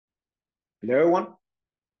Hello, everyone.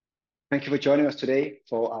 Thank you for joining us today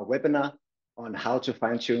for our webinar on how to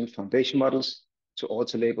fine-tune foundation models to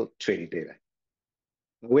auto-label training data.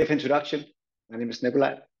 By way of introduction, my name is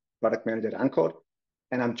Nikolai, Product Manager at Ancord,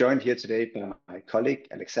 and I'm joined here today by my colleague,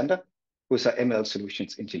 Alexander, who's our ML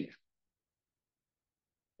Solutions Engineer.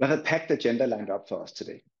 We have a packed agenda lined up for us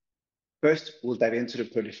today. First, we'll dive into the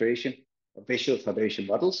proliferation of visual foundation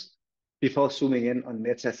models before zooming in on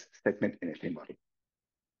Meta's segment anything model.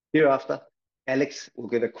 Hereafter, Alex will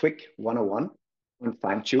give a quick 101 on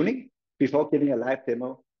fine-tuning before giving a live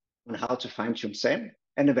demo on how to fine-tune SAM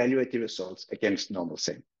and evaluate the results against normal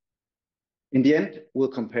SAM. In the end, we'll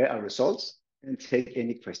compare our results and take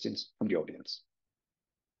any questions from the audience.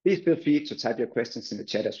 Please feel free to type your questions in the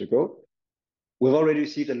chat as we go. We've already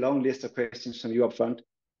received a long list of questions from you up front,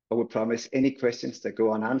 but we promise any questions that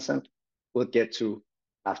go unanswered we'll get to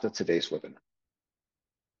after today's webinar.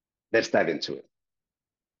 Let's dive into it.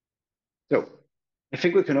 So, I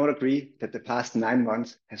think we can all agree that the past 9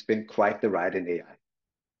 months has been quite the ride in AI,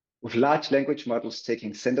 with large language models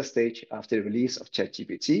taking center stage after the release of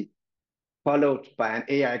ChatGPT, followed by an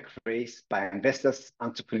AI craze by investors,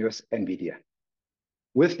 entrepreneurs, and media.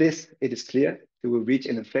 With this, it is clear that we'll reach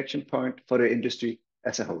an inflection point for the industry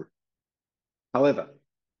as a whole. However,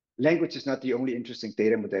 language is not the only interesting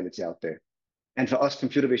data modality out there. And for us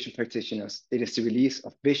computer vision practitioners, it is the release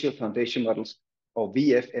of visual foundation models, or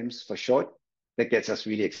VFMs for short, that gets us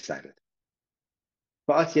really excited.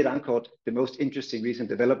 For us here at Ancord, the most interesting recent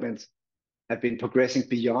developments have been progressing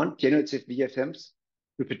beyond generative VFMs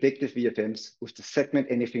to predictive VFMs with the segment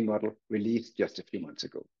anything model released just a few months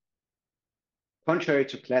ago. Contrary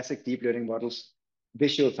to classic deep learning models,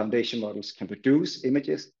 visual foundation models can produce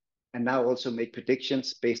images and now also make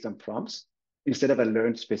predictions based on prompts instead of a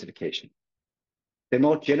learned specification. They're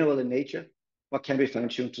more general in nature, but can be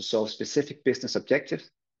fine-tuned to solve specific business objectives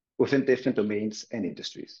within different domains and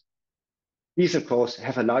industries. These, of course,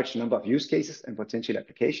 have a large number of use cases and potential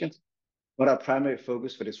applications, but our primary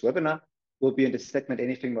focus for this webinar will be on the segment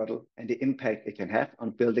anything model and the impact it can have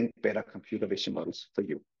on building better computer vision models for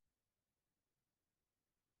you.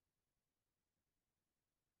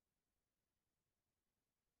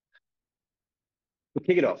 To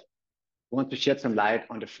kick it off, I want to shed some light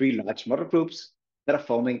on the 3 large model groups that are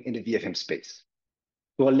forming in the VFM space.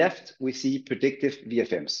 To our left, we see predictive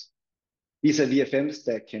VFMs. These are VFMs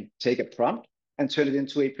that can take a prompt and turn it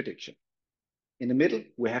into a prediction. In the middle,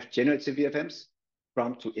 we have generative VFMs,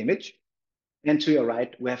 prompt to image. And to your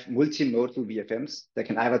right, we have multimodal VFMs that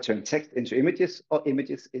can either turn text into images or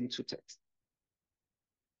images into text.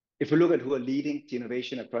 If we look at who are leading the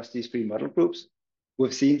innovation across these 3 model groups,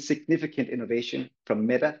 we've seen significant innovation from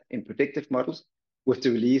Meta in predictive models with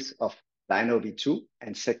the release of Dino V2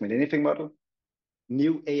 and segment anything model,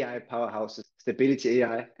 new AI powerhouses, Stability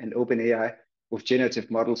AI and OpenAI with generative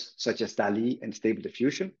models such as DALL-E and Stable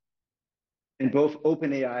Diffusion, and both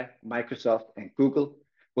OpenAI, Microsoft, and Google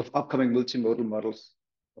with upcoming multimodal models,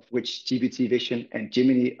 of which GPT Vision and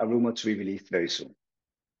Gemini are rumored to be released very soon.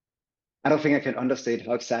 I don't think I can understate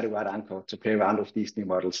how excited we are at Ancord to play around with these new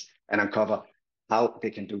models and uncover how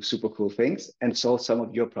they can do super cool things and solve some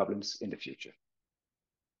of your problems in the future.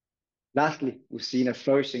 Lastly, we've seen a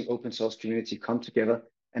flourishing open source community come together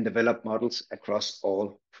and develop models across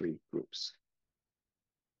all 3 groups.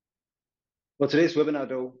 For today's webinar,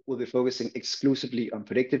 though, we'll be focusing exclusively on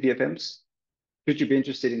predictive VFMs. Should you be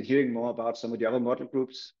interested in hearing more about some of the other model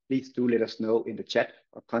groups, please do let us know in the chat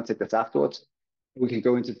or contact us afterwards. We can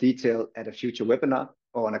go into detail at a future webinar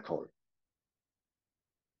or on a call.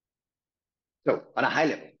 So, on a high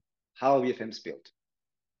level, how are VFMs built?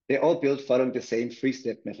 They're all built following the same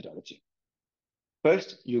 3-step methodology.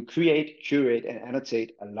 First, you create, curate, and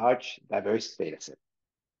annotate a large, diverse dataset.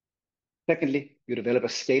 Secondly, you develop a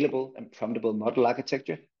scalable and promptable model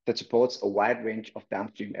architecture that supports a wide range of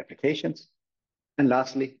downstream applications. And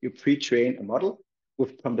lastly, you pre-train a model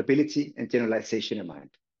with promptability and generalization in mind,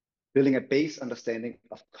 building a base understanding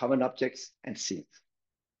of common objects and scenes.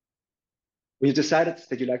 When you decided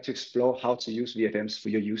that you'd like to explore how to use VFMs for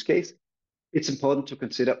your use case, it's important to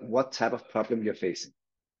consider what type of problem you're facing,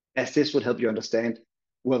 as this will help you understand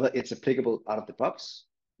whether it's applicable out of the box,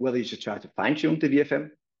 whether you should try to fine-tune the VFM,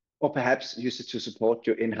 or perhaps use it to support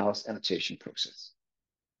your in-house annotation process.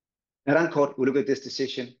 At Ancord, we look at this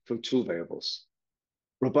decision through 2 variables: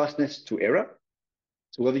 robustness to error,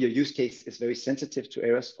 so whether your use case is very sensitive to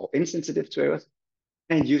errors or insensitive to errors,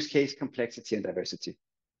 and use case complexity and diversity,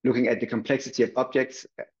 looking at the complexity of objects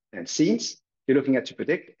and scenes you're looking at to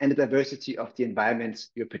predict, and the diversity of the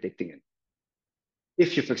environments you're predicting in.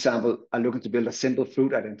 If you, for example, are looking to build a simple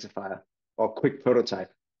fruit identifier or quick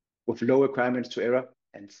prototype with low requirements to error,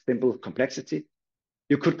 and simple complexity,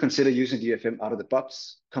 you could consider using the VFM out of the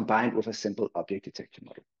box combined with a simple object detection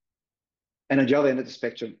model. And on the other end of the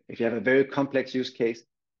spectrum, if you have a very complex use case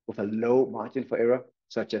with a low margin for error,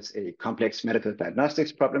 such as a complex medical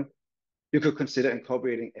diagnostics problem, you could consider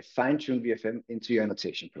incorporating a fine-tuned VFM into your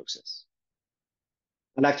annotation process.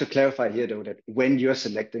 I'd like to clarify here, though, that when you're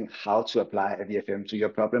selecting how to apply a VFM to your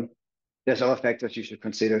problem, there's other factors you should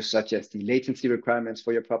consider, such as the latency requirements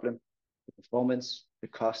for your problem, the performance, the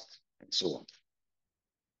cost, and so on.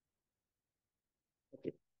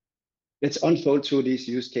 Okay. Let's unfold two of these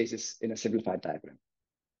use cases in a simplified diagram.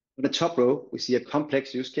 On the top row, we see a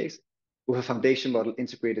complex use case with a foundation model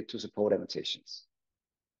integrated to support annotations.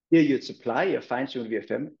 Here you'd supply your fine-tuned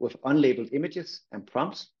VFM with unlabeled images and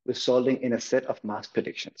prompts, resulting in a set of mask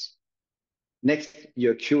predictions. Next,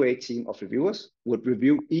 your QA team of reviewers would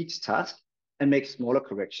review each task and make smaller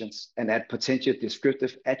corrections and add potential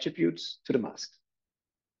descriptive attributes to the mask.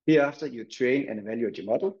 Hereafter, you train and evaluate your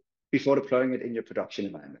model before deploying it in your production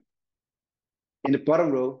environment. In the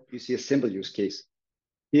bottom row, you see a simple use case.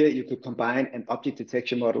 Here, you could combine an object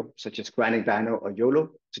detection model, such as Grinding Dino or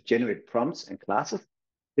YOLO, to generate prompts and classes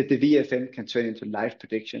that the VFM can turn into live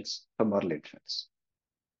predictions for model inference.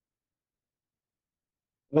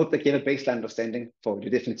 I hope that gave a baseline understanding for the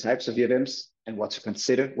different types of VFMs and what to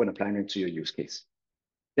consider when applying them to your use case.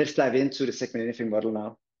 Let's dive into the segment anything model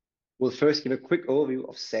now. We'll first give a quick overview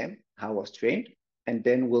of SAM, how it was trained, and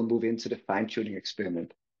then we'll move into the fine-tuning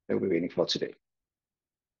experiment that we're waiting for today.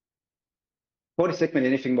 For the segment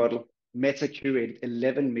anything model, Meta curated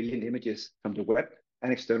 11 million images from the web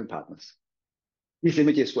and external partners. These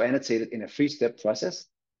images were annotated in a three-step process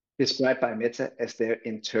described by Meta as their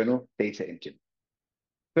internal data engine.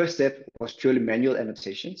 First step was purely manual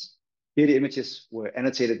annotations. Here the images were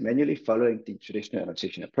annotated manually following the traditional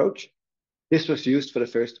annotation approach. This was used for the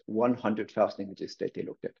first 100,000 images that they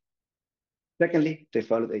looked at. Secondly, they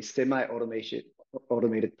followed a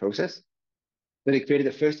semi-automated process. So they created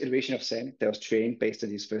the first iteration of SAM that was trained based on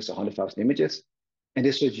these first 100,000 images. And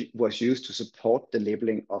this was used to support the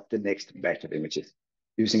labeling of the next batch of images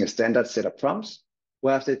using a standard set of prompts,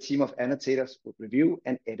 whereafter a team of annotators would review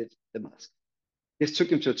and edit the mask. This took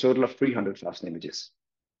them to a total of 300,000 images.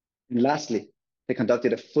 And lastly, they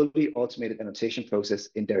conducted a fully automated annotation process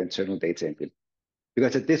in their internal data engine.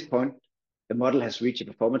 Because at this point, the model has reached a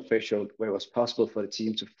performance threshold where it was possible for the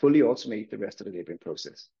team to fully automate the rest of the labeling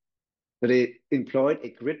process. So they employed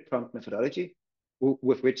a grid prompt methodology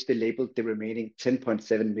with which they labeled the remaining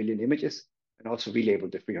 10.7 million images and also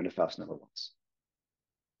relabeled the 300,000 other ones.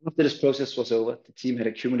 After this process was over, the team had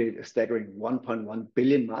accumulated a staggering 1.1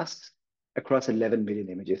 billion masks across 11 million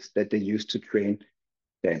images that they used to train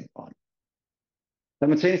them on.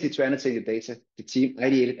 Simultaneously to annotate the data, the team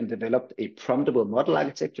ideated and developed a promptable model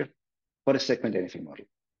architecture for the segment anything model.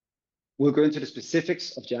 We'll go into the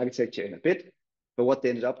specifics of the architecture in a bit, but what they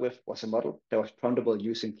ended up with was a model that was promptable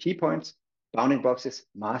using key points, bounding boxes,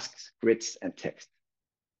 masks, grids, and text.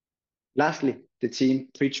 Lastly, the team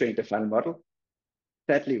pre-trained the final model.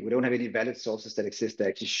 Sadly, we don't have any valid sources that exist that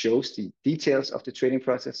actually shows the details of the training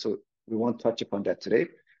process, so we won't touch upon that today.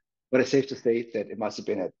 But it's safe to say that it must have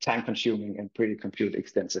been a time-consuming and pretty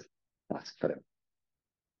compute-extensive task for them.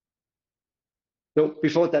 So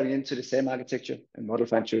before diving into the SAM architecture and model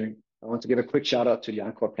fine-tuning, I want to give a quick shout-out to the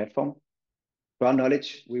Encore platform. To our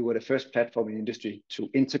knowledge, we were the first platform in the industry to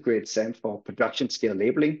integrate SAM for production-scale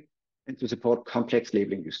labeling and to support complex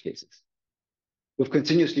labeling use cases. We've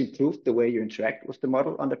continuously improved the way you interact with the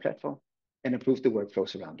model on the platform and improved the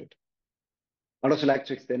workflows around it. I'd also like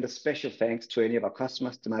to extend a special thanks to any of our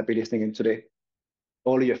customers that might be listening in today.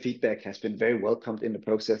 All of your feedback has been very welcomed in the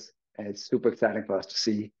process, and it's super exciting for us to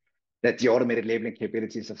see that the automated labeling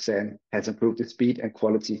capabilities of SAM has improved the speed and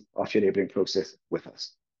quality of your labeling process with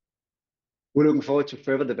us. We're looking forward to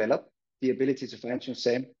further develop the ability to fine-tune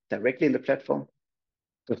SAM directly in the platform.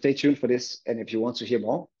 So stay tuned for this, and if you want to hear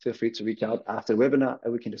more, feel free to reach out after the webinar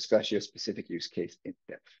and we can discuss your specific use case in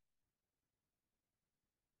depth.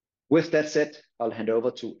 With that said, I'll hand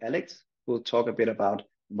over to Alex, who will talk a bit about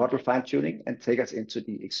model fine-tuning and take us into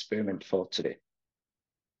the experiment for today.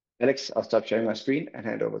 Alex, I'll stop sharing my screen and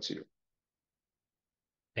hand over to you.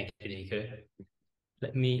 Thank you, Nico.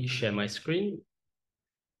 Let me share my screen.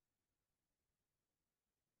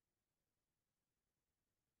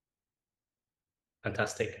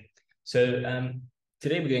 Fantastic. So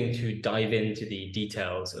today we're going to dive into the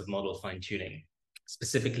details of model fine-tuning,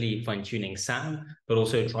 specifically fine-tuning SAM, but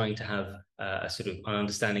also trying to have a sort of an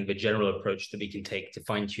understanding of a general approach that we can take to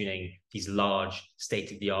fine-tuning these large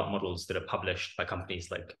state-of-the-art models that are published by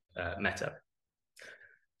companies like Meta.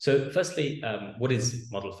 So firstly, what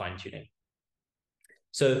is model fine-tuning?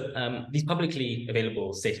 So these publicly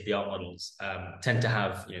available state-of-the-art models tend to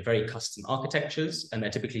have very custom architectures, and they're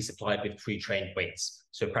typically supplied with pre-trained weights.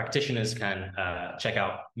 So practitioners can check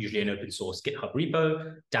out usually an open source GitHub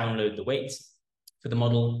repo, download the weights for the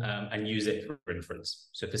model and use it for inference.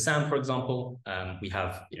 So for SAM, for example, we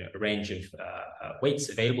have a range of weights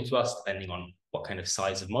available to us depending on what kind of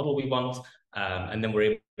size of model we want, and then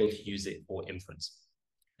we're able to use it for inference.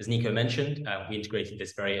 As Nico mentioned, we integrated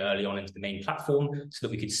this very early on into the main platform so that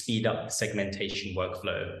we could speed up the segmentation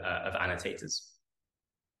workflow of annotators.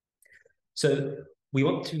 So we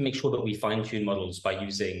want to make sure that we fine-tune models by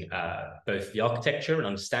using both the architecture and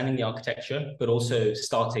understanding the architecture, but also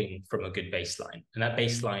starting from a good baseline. And that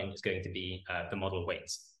baseline is going to be the model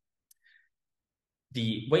weights.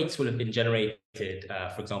 The weights will have been generated,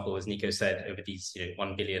 for example, as Nico said, over these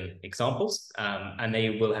 1 billion examples, and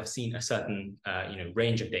they will have seen a certain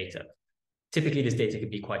range of data. Typically, this data could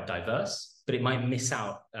be quite diverse, but it might miss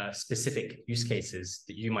out specific use cases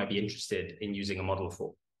that you might be interested in using a model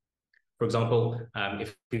for. For example,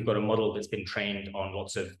 if we've got a model that's been trained on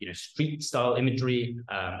lots of street-style imagery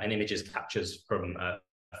and images captures from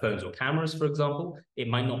phones or cameras, for example, it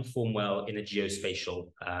might not perform well in a geospatial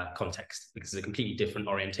context because it's a completely different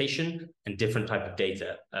orientation and different type of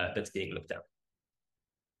data that's being looked at.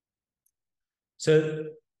 So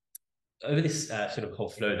over this sort of whole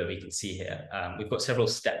flow that we can see here, we've got several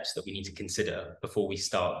steps that we need to consider before we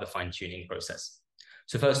start the fine-tuning process.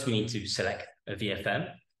 So first, we need to select a VFM.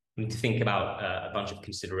 We need to think about a bunch of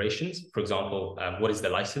considerations. For example, what is the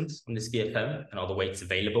license on this VFM and are the weights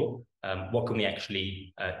available? What can we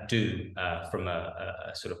actually do from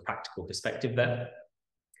a sort of practical perspective there?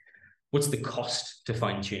 What's the cost to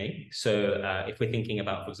fine-tuning? So if we're thinking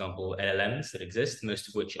about, for example, LLMs that exist, most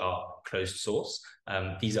of which are closed source,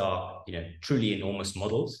 these are truly enormous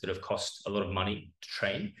models that have cost a lot of money to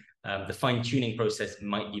train. The fine-tuning process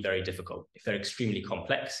might be very difficult. If they're extremely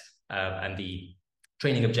complex and the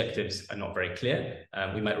training objectives are not very clear,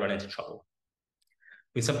 we might run into trouble.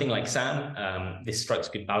 With something like SAM, this strikes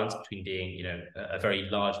a good balance between being, a very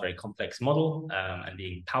large, very complex model and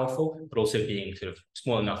being powerful, but also being sort of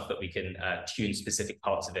small enough that we can tune specific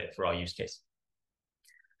parts of it for our use case.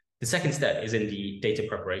 The second step is in the data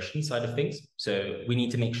preparation side of things. So we need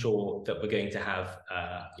to make sure that we're going to have,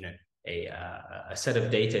 a set of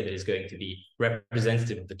data that is going to be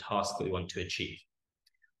representative of the task that we want to achieve.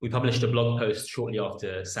 We published a blog post shortly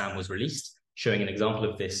after SAM was released, showing an example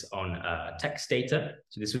of this on text data.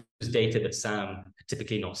 So this was data that SAM had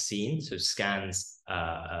typically not seen, so scans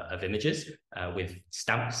of images with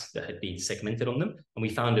stamps that had been segmented on them, and we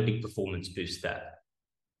found a big performance boost there.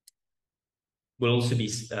 We'll also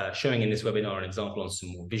be showing in this webinar an example on some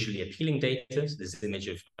more visually appealing data. So this image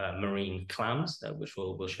of marine clams, which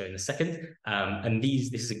we'll show in a second. And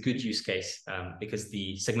this is a good use case because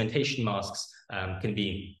the segmentation masks can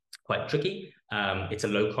be quite tricky. It's a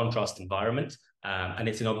low contrast environment, and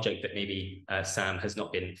it's an object that maybe SAM has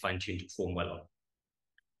not been fine-tuned to perform well on.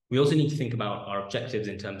 We also need to think about our objectives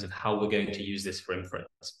in terms of how we're going to use this for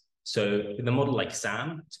inference. So with a model like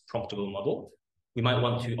SAM, it's a promptable model. We might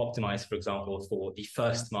want to optimize, for example, for the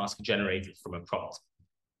first mask generated from a prompt.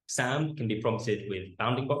 SAM can be prompted with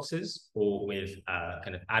bounding boxes or with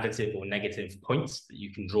kind of additive or negative points that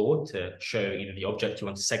you can draw to show either the object you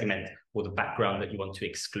want to segment or the background that you want to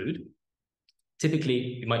exclude. Typically,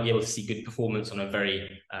 you might be able to see good performance on a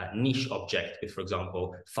very niche object with, for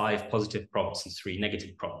example, 5 positive prompts and 3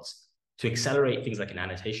 negative prompts. To accelerate things like an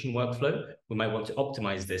annotation workflow, we might want to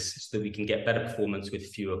optimize this so that we can get better performance with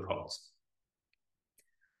fewer prompts.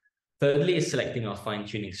 Thirdly is selecting our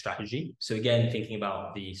fine-tuning strategy. So again, thinking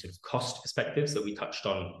about the sort of cost perspectives that we touched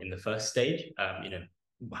on in the first stage,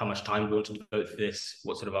 how much time do we want to devote for this?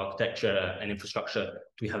 What sort of architecture and infrastructure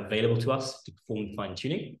do we have available to us to perform the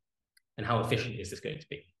fine-tuning? And how efficient is this going to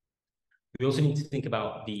be? We also need to think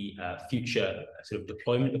about the future sort of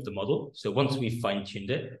deployment of the model. So once we've fine-tuned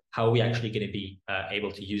it, how are we actually going to be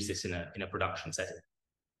able to use this in a production setting?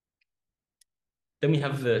 Then we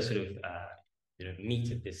have the sort of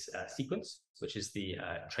meat of this sequence, which is the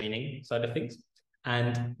training side of things.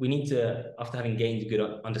 And we need to, after having gained a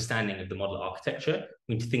good understanding of the model architecture,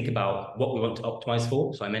 we need to think about what we want to optimize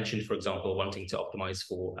for. So I mentioned, for example, wanting to optimize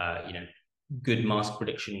for good mask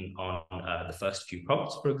prediction on the first few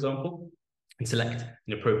prompts, for example, and select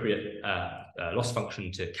an appropriate loss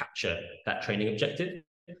function to capture that training objective.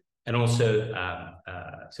 And also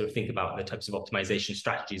sort of think about the types of optimization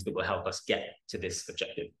strategies that will help us get to this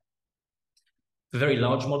objective. For very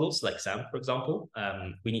large models like SAM, for example,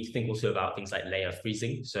 we need to think also about things like layer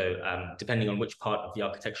freezing. So depending on which part of the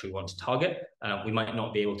architecture we want to target, we might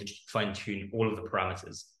not be able to fine-tune all of the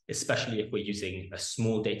parameters. especially if we're using a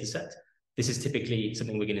small data set. This is typically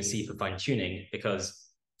something we're going to see for fine-tuning because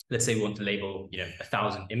let's say we want to label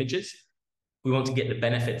 1,000 images. We want to get the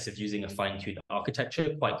benefits of using a fine-tuned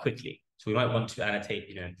architecture quite quickly. So we might want to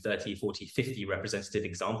annotate 30, 40, 50 representative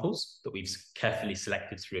examples that we've carefully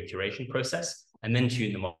selected through a curation process and then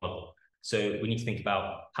tune the model. So we need to think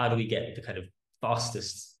about how do we get the kind of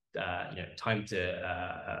fastest time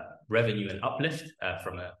to revenue and uplift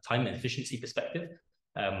from a time and efficiency perspective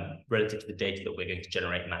relative to the data that we're going to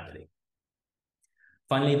generate manually.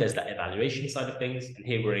 Finally, there's that evaluation side of things, and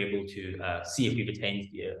here we're able to see if we've attained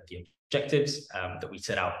the objectives that we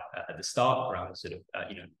set out at the start around sort of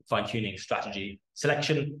fine-tuning strategy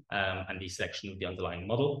selection and the selection of the underlying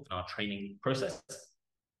model in our training process.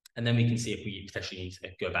 And then we can see if we potentially need to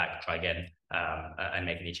go back, try again, and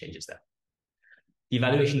make any changes there. The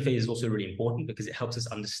evaluation phase is also really important because it helps us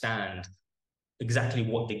understand exactly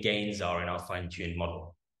what the gains are in our fine-tuned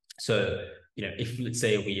model. So, if let's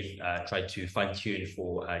say we've tried to fine-tune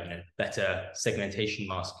for better segmentation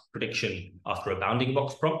mask prediction after a bounding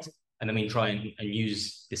box prompt, and then we try and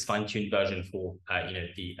use this fine-tuned version for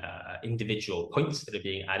the individual points that are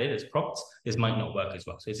being added as prompts, this might not work as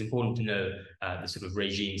well. So it's important to know the sort of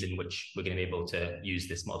regimes in which we're going to be able to use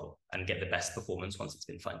this model and get the best performance once it's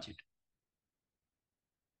been fine-tuned.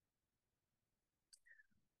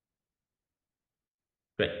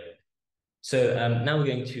 Great. So now we're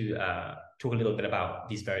going to talk a little bit about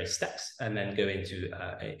these various steps and then go into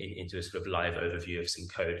a sort of live overview of some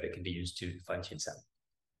code that can be used to fine-tune SAM.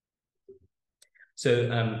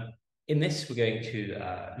 So in this, we're going to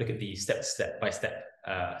look at the step-by-step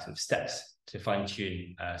sort of steps to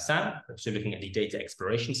fine-tune SAM. So looking at the data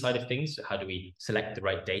exploration side of things, so how do we select the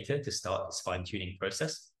right data to start this fine-tuning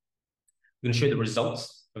process? We're going to show the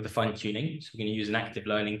results of the fine-tuning. So we're going to use an active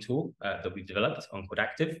learning tool that we've developed on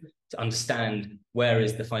Active to understand where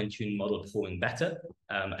is the fine-tuned model performing better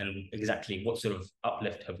and exactly what sort of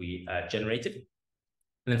uplift have we generated.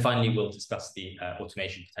 And then finally, we'll discuss the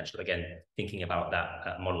automation potential, again, thinking about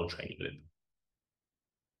that model training loop.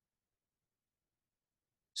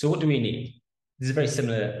 So what do we need? This is very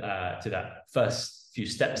similar to that first few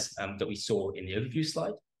steps that we saw in the overview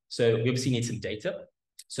slide. So we obviously need some data.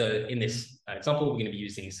 So in this example, we're going to be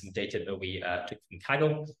using some data that we took from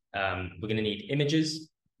Kaggle. We're going to need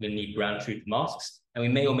images, we're going to need ground truth masks, and we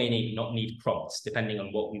may or may not need prompts, depending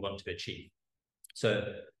on what we want to achieve.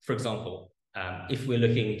 So for example, if we're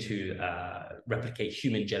looking to replicate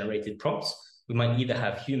human-generated prompts, we might either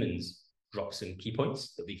have humans drop some key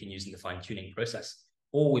points that we can use in the fine-tuning process,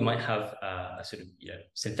 or we might have a sort of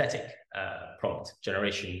synthetic prompt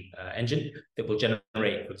generation engine that will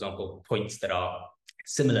generate, for example, points that are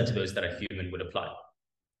similar to those that a human would apply.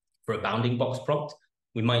 For a bounding box prompt,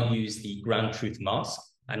 we might use the ground truth mask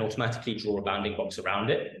and automatically draw a bounding box around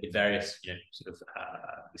it with various sort of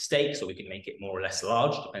mistakes, or we can make it more or less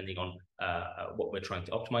large depending on what we're trying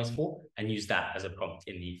to optimize for, and use that as a prompt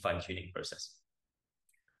in the fine-tuning process.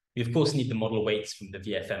 We, of course, need the model weights from the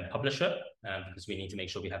VFM publisher because we need to make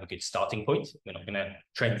sure we have a good starting point. We're not going to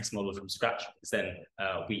train this model from scratch because then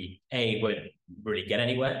we, A, won't really get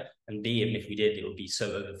anywhere, and B, even if we did, it would be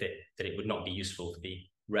so overfit that it would not be useful for the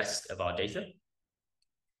rest of our data.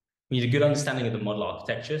 We need a good understanding of the model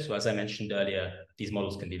architecture. So as I mentioned earlier, these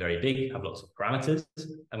models can be very big, have lots of parameters,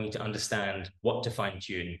 and we need to understand what to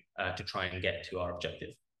fine-tune to try and get to our objective.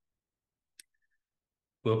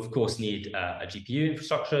 We'll, of course, need a GPU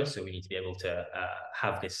infrastructure, so we need to be able to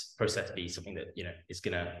have this process be something that is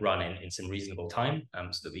going to run in some reasonable time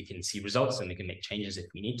so that we can see results and we can make changes if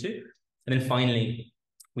we need to. And then finally,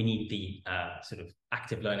 we need the sort of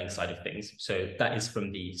active learning side of things. So that is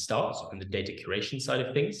from the start, so from the data curation side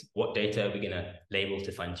of things. What data are we going to label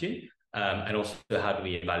to fine-tune? And also, how do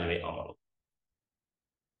we evaluate our model?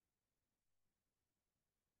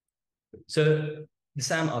 So the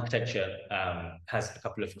SAM architecture has a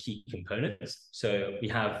couple of key components. So we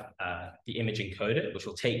have the image encoder, which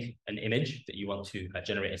will take an image that you want to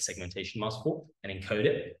generate a segmentation mask for and encode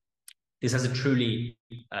it. This has a truly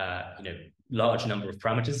large number of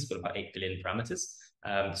parameters. It's got about 8 billion parameters.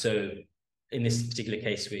 So in this particular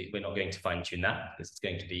case, we're not going to fine-tune that because it's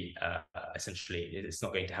going to be essentially, it's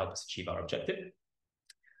not going to help us achieve our objective.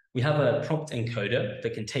 We have a prompt encoder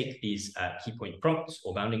that can take these key point prompts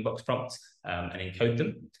or bounding box prompts and encode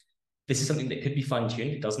them. This is something that could be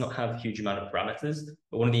fine-tuned. It does not have a huge amount of parameters,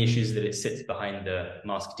 but one of the issues is that it sits behind the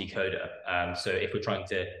mask decoder. So if we're trying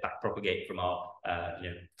to backpropagate from our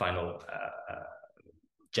final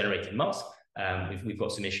generated mask, we've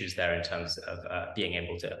got some issues there in terms of being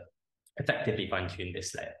able to effectively fine-tune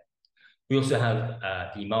this layer. We also have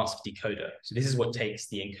the mask decoder. So this is what takes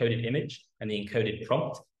the encoded image and the encoded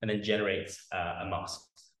prompt and then generates a mask.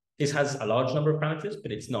 This has a large number of parameters,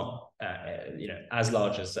 but it's not as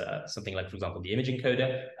large as something like, for example, the image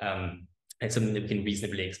encoder. It's something that we can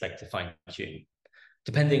reasonably expect to fine tune.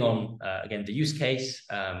 Depending on, again, the use case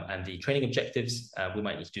and the training objectives, we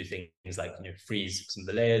might need to do things like freeze some of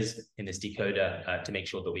the layers in this decoder to make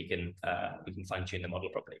sure that we can fine tune the model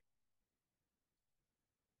properly.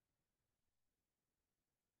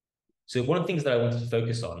 So one of the things that I wanted to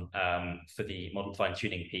focus on for the model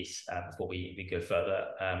fine-tuning piece before we go further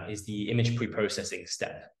is the image pre-processing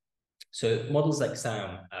step. So models like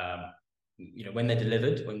SAM, when they're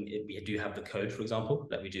delivered, when we do have the code, for example,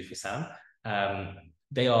 like we do for SAM,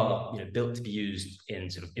 they are built to be used in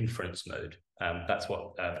sort of inference mode. That's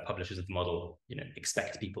what the publishers of the model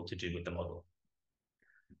expect people to do with the model.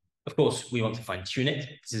 Of course, we want to fine-tune it.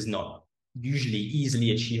 This is not usually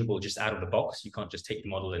easily achievable just out of the box. You can't just take the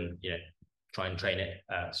model and try and train it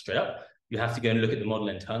straight up. You have to go and look at the model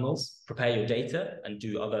internals, prepare your data, and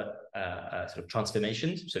do other sort of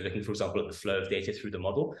transformations. So looking, for example, at the flow of data through the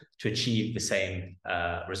model to achieve the same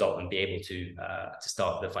result and be able to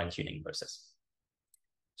start the fine-tuning process.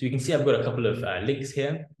 So you can see I've got a couple of links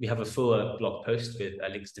here. We have a full blog post with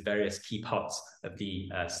links to various key parts of the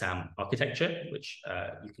SAM architecture, which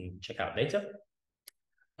you can check out later.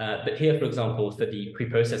 But here, for example, for the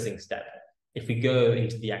pre-processing step, if we go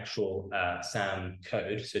into the actual SAM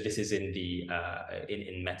code, so this is in the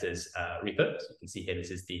in Meta's repo. So you can see here, this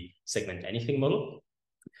is the segment anything model.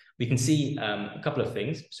 We can see a couple of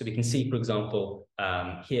things. So we can see, for example,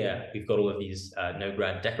 here we've got all of these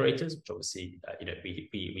no-grad decorators, which obviously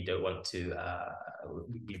we don't want to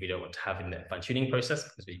have in the fine-tuning process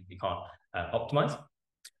because we can't optimize.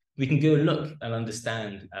 We can go look and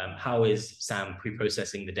understand how is SAM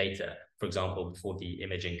pre-processing the data, for example, before the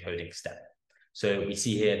image encoding step. So we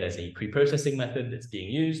see here there's a pre-processing method that's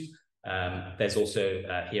being used. There's also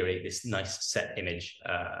here this nice set image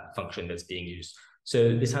function that's being used.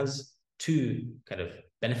 So this has two kind of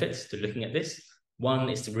benefits to looking at this. One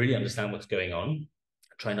is to really understand what's going on,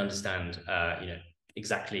 try and understand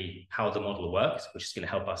exactly how the model works, which is going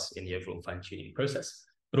to help us in the overall fine-tuning process.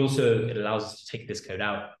 But also it allows us to take this code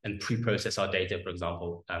out and pre-process our data, for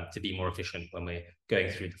example, to be more efficient when we're going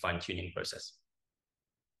through the fine-tuning process.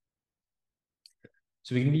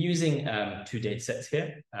 So we're going to be using two data sets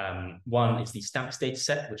here. One is the stamps data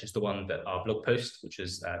set, which is the one that our blog post, which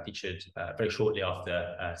was featured very shortly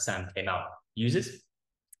after SAM came out, uses.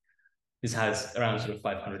 This has around sort of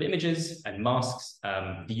 500 images and masks.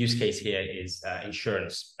 The use case here is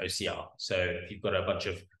insurance OCR. So if you've got a bunch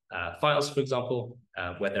of files, for example,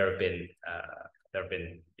 where there have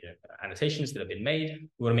been annotations that have been made,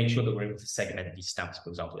 we want to make sure that we're able to segment these stamps, for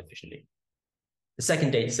example, efficiently. The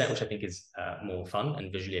second data set, which I think is more fun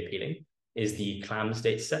and visually appealing, is the clams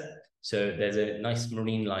data set. So there's a nice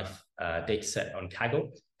marine life data set on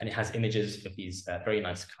Kaggle, and it has images of these very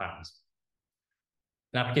nice clams.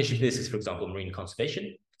 An application for this is, for example, marine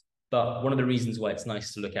conservation. But one of the reasons why it's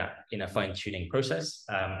nice to look at in a fine-tuning process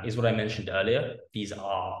is what I mentioned earlier. These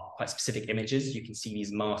are quite specific images. You can see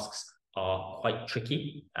these masks are quite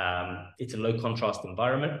tricky. It's a low contrast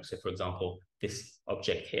environment. So for example, this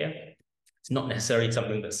object here, it's not necessarily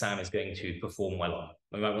something that SAM is going to perform well on.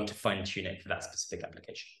 We might want to fine-tune it for that specific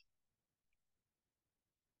application.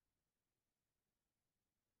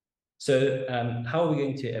 So how are we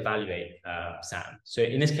going to evaluate SAM? So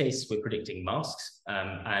in this case, we're predicting masks,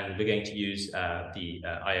 and we're going to use the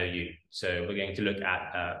IOU. So we're going to look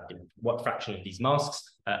at what fraction of these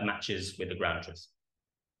masks matches with the ground truth.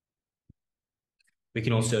 We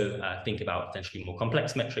can also think about potentially more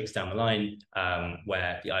complex metrics down the line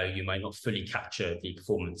where the IOU might not fully capture the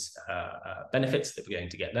performance benefits that we're going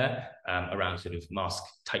to get there around sort of mask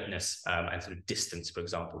tightness and sort of distance, for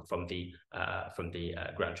example, from the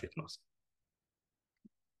ground truth mask.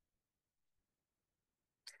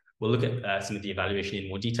 We'll look at some of the evaluation in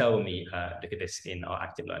more detail when we look at this in our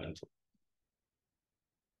active learning tool.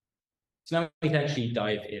 So now we can actually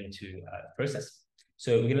dive into the process.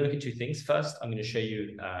 So we're going to look at two things. First, I'm going to show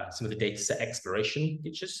you some of the data set exploration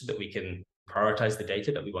features so that we can prioritize the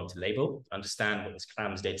data that we want to label, understand what this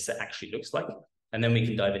clams data set actually looks like, and then we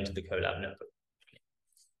can dive into the Colab notebook.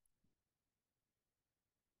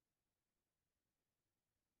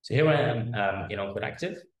 So here I am in Onward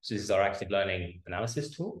Active. So this is our active learning analysis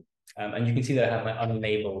tool. And you can see that I have my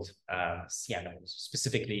unlabeled CMOs,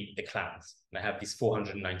 specifically the clams. And I have these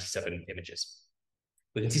 497 images.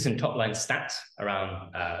 We can see some top-line stats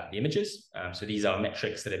around the images. So these are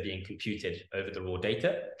metrics that are being computed over the raw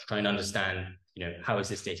data to try and understand, how is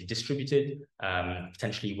this data distributed?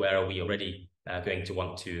 Potentially, where are we already going to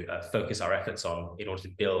want to focus our efforts on in order to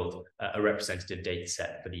build a representative data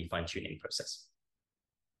set for the fine-tuning process.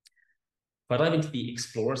 If I dive into the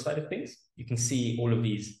Explorer side of things, you can see all of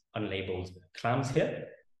these unlabeled clams here.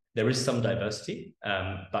 There is some diversity,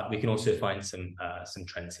 but we can also find some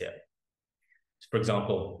trends here. So for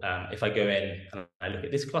example, if I go in and I look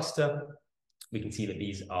at this cluster, we can see that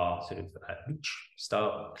these are sort of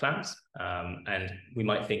style clams. And we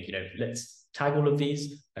might think, let's tag all of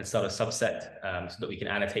these and start a subset so that we can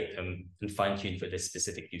annotate them and fine tune for this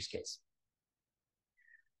specific use case.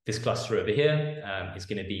 This cluster over here is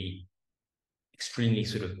going to be extremely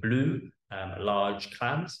sort of blue, large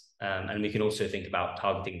clams. And we can also think about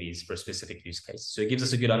targeting these for a specific use case. So it gives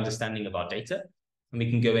us a good understanding of our data. And we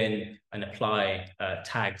can go in and apply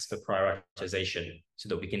tags for prioritization so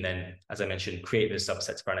that we can then, as I mentioned, create those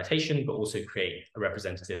subsets for annotation, but also create a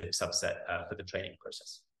representative subset for the training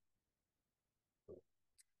process.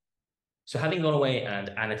 So having gone away and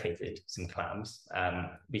annotated some clams,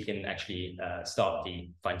 we can actually start the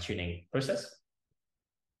fine-tuning process.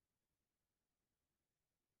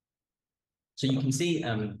 So you can see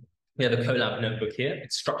we have a Colab notebook here.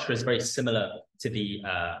 Its structure is very similar to the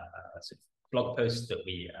sort of blog post that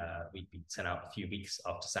we sent out a few weeks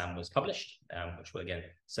after SAM was published, which will again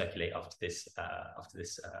circulate after this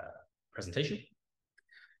presentation.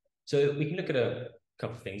 So we can look at a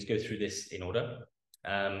couple of things, go through this in order.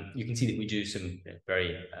 You can see that we do some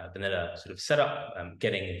very vanilla sort of setup,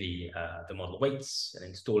 getting the model weights and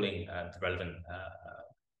installing the relevant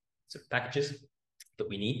sort of packages that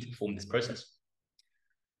we need to perform this process.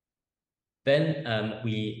 Then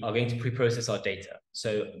we are going to pre-process our data.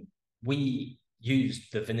 So we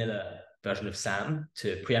used the vanilla version of SAM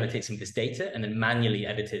to pre-annotate some of this data and then manually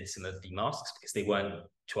edited some of the masks because they weren't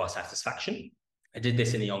to our satisfaction. I did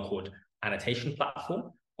this in the Encord annotation platform.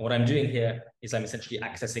 And what I'm doing here is I'm essentially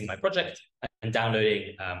accessing my project and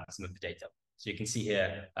downloading some of the data. So you can see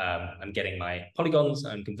here, I'm getting my polygons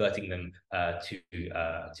and converting them to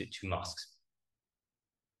masks.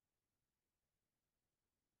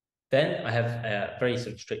 Then I have a very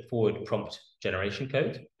sort of straightforward prompt generation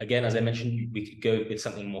code. Again, as I mentioned, we could go with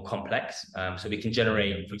something more complex. So we can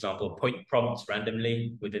generate, for example, point prompts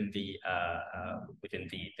randomly within the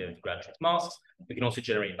ground truth masks. We can also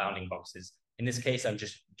generate bounding boxes. In this case, I'm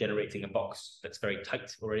just generating a box that's very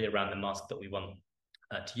tight already around the mask that we want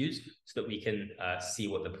to use so that we can see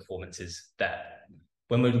what the performance is there.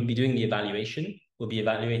 When we'll be doing the evaluation, we'll be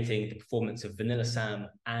evaluating the performance of vanilla SAM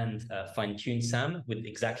and fine-tuned SAM with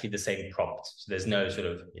exactly the same prompt. So there's no sort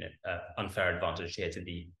of unfair advantage here to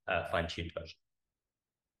the fine-tuned version.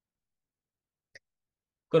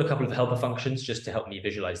 Got a couple of helper functions just to help me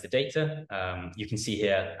visualize the data. You can see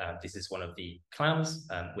here, this is one of the clams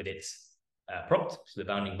with its prompt, so the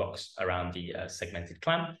bounding box around the segmented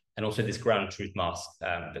clam, and also this ground truth mask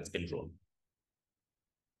that's been drawn.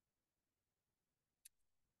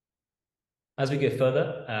 As we go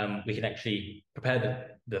further, we can actually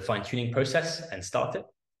prepare the fine-tuning process and start it.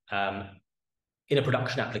 In a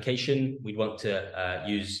production application, we'd want to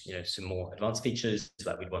use some more advanced features,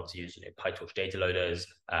 like we'd want to use PyTorch data loaders,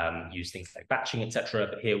 use things like batching, etc.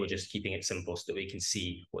 But here we're just keeping it simple so that we can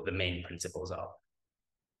see what the main principles are.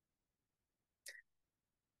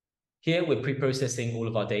 Here, we're pre-processing all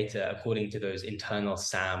of our data according to those internal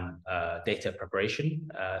SAM data preparation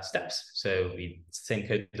steps. So it's the same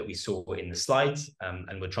code that we saw in the slides,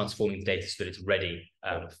 and we're transforming the data so that it's ready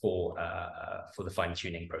for the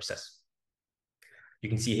fine-tuning process. You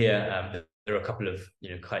can see here there are a couple of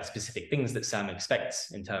quite specific things that SAM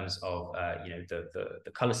expects in terms of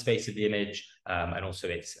the color space of the image and also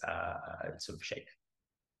its sort of shape.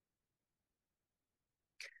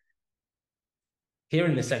 Here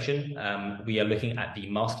in this section, we are looking at the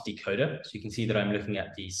mask decoder. So you can see that I'm looking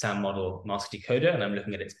at the SAM model mask decoder, and I'm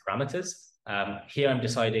looking at its parameters. Here I'm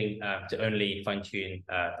deciding to only fine-tune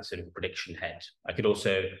the sort of prediction head. I could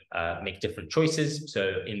also make different choices.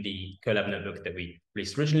 So in the Colab notebook that we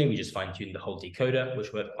released originally, we just fine-tuned the whole decoder,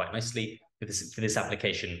 which worked quite nicely. For this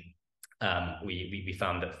application, we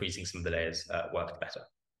found that freezing some of the layers worked better.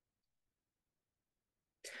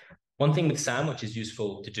 One thing with SAM, which is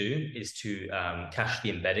useful to do, is to cache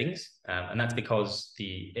the embeddings. And that's because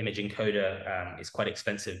the image encoder is quite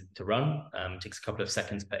expensive to run. It takes a couple of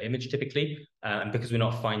seconds per image typically. And because we're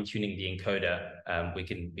not fine-tuning the encoder, we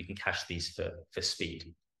can cache these for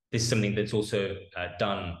speed. This is something that's also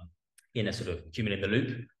done in a sort of human in the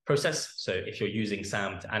loop process. So if you're using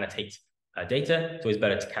SAM to annotate data, it's always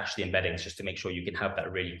better to cache the embeddings just to make sure you can have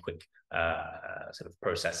that really quick sort of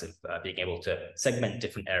process of being able to segment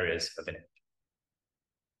different areas of an image.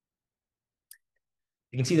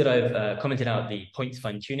 You can see that I've commented out the point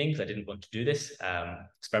fine-tuning because I didn't want to do this.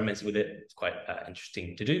 Experimented with it. It's quite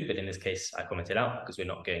interesting to do, but in this case, I commented out because we're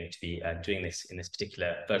not going to be doing this in this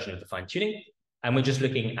particular version of the fine-tuning. And we're just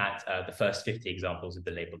looking at the first 50 examples of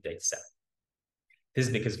the labeled data set. This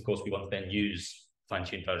is because, of course, we want to then use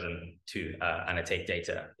fine-tuned version to annotate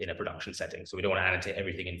data in a production setting. So we don't want to annotate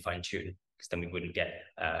everything in fine-tune because then we wouldn't get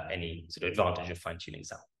any sort of advantage of fine-tuning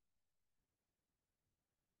sound.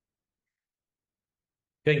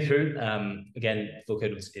 Going through, again, full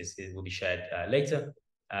code will be shared later,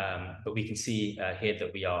 but we can see here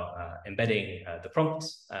that we are embedding the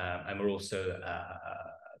prompts, and we're also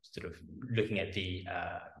sort of looking at the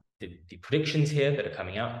predictions here that are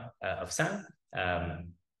coming out of SAM.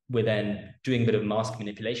 We're then doing a bit of mask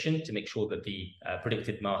manipulation to make sure that the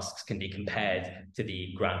predicted masks can be compared to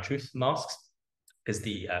the ground truth masks, because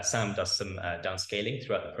the SAM does some downscaling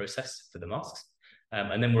throughout the process for the masks.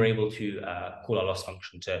 And then we're able to call our loss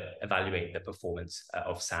function to evaluate the performance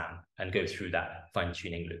of SAM and go through that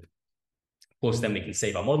fine-tuning loop. Of course, then we can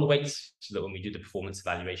save our model weights so that when we do the performance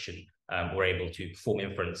evaluation, we're able to perform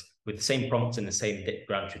inference with the same prompts and the same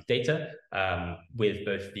ground truth data with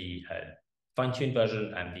both the fine-tuned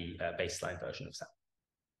version and the baseline version of SAM.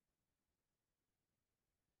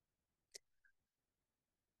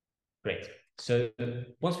 Great. So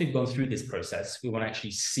once we've gone through this process, we want to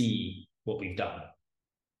actually see what we've done.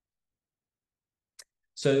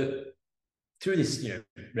 So through this,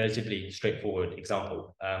 relatively straightforward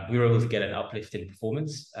example, we were able to get an uplift in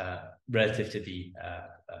performance relative to the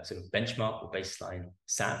sort of benchmark or baseline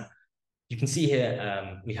SAM. You can see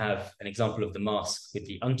here we have an example of the mask with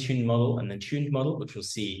the untuned model and the tuned model, which we'll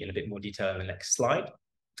see in a bit more detail in the next slide.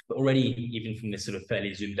 But already, even from this sort of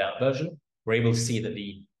fairly zoomed out version, we're able to see that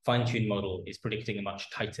the fine-tuned model is predicting a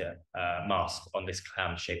much tighter mask on this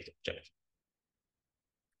clam-shaped object.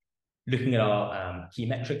 Looking at our key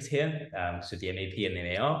metrics here, so the MAP and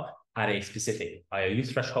the MAR, at a specific IOU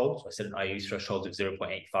threshold. So I set an IOU threshold of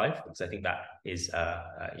 0.85 because I think that is,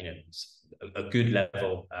 a good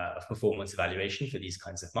level of performance evaluation for these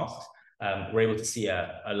kinds of masks. We're able to see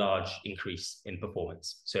a large increase in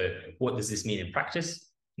performance. So what does this mean in practice?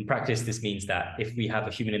 In practice, this means that if we have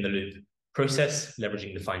a human in the loop process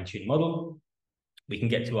leveraging the fine-tuned model, we can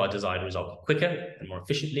get to our desired result quicker and more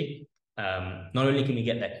efficiently. Not only can we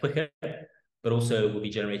get there quicker, but also we'll be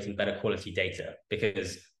generating better quality data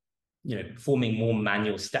because performing more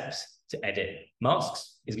manual steps to edit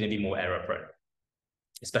masks is going to be more error prone,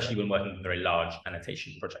 especially when working with a very large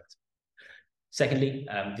annotation project. Secondly,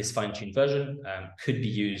 this fine-tuned version could be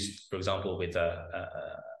used, for example, with a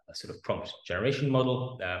sort of prompt generation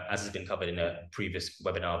model, as has been covered in a previous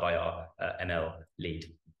webinar by our ML lead.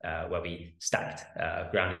 Where we stacked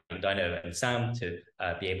grounding Dino and SAM to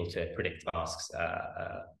be able to predict masks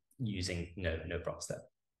using no prompts there.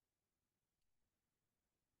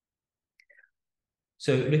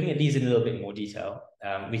 So looking at these in a little bit more detail,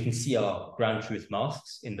 we can see our ground truth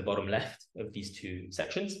masks in the bottom left of these two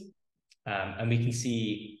sections. And we can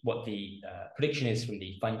see what the prediction is from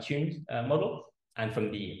the fine-tuned model and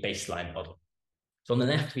from the baseline model. So on the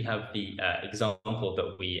left, we have the example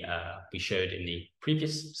that we showed in the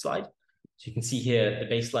previous slide. So you can see here the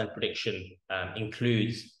baseline prediction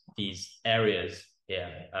includes these areas here,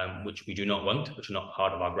 which we do not want, which are not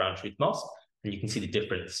part of our ground truth mask. And you can see the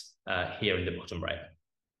difference here in the bottom right.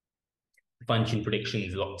 The fine-tuned prediction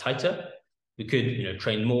is a lot tighter. We could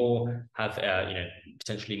train more, have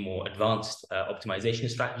potentially more advanced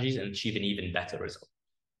optimization strategies and achieve an even better result.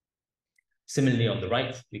 Similarly, on the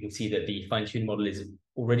right, we can see that the fine-tuned model is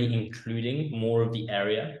already including more of the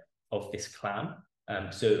area of this clam.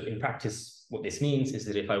 So in practice, what this means is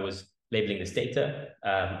that if I was labeling this data,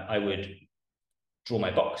 I would draw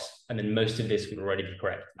my box, and then most of this would already be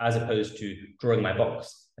correct, as opposed to drawing my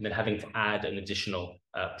box and then having to add an additional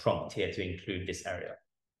prompt here to include this area.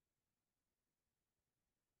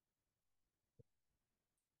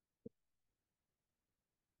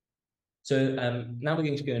 So now we're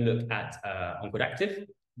going to go and look at OnCode Active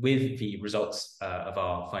with the results of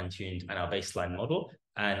our fine-tuned and our baseline model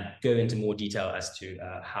and go into more detail as to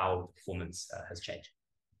how performance has changed.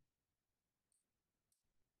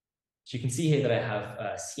 So you can see here that I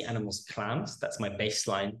have sea animals clams. That's my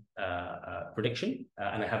baseline prediction,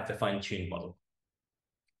 and I have the fine-tuned model.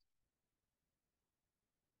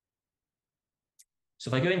 So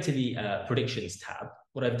if I go into the predictions tab,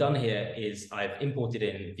 what I've done here is I've imported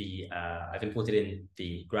in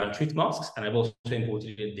the ground truth masks, and I've also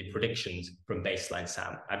imported in the predictions from baseline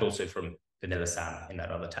SAM, and also from vanilla SAM in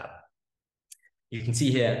that other tab. You can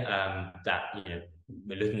see here that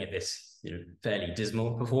we're looking at this fairly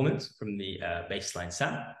dismal performance from the baseline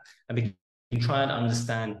SAM, and we can try and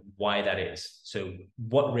understand why that is. So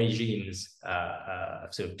what regimes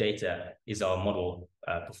of sort of data is our model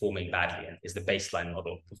performing badly in? Is the baseline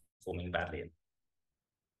model performing badly in?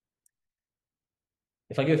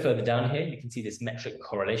 If I go further down here, you can see this metric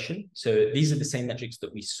correlation. So these are the same metrics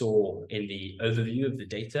that we saw in the overview of the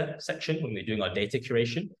data section when we were doing our data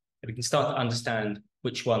curation. And we can start to understand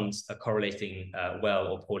which ones are correlating well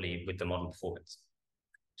or poorly with the model performance.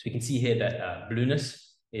 So we can see here that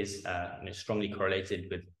blueness is strongly correlated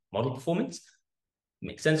with model performance. It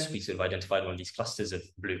makes sense. We sort of identified one of these clusters of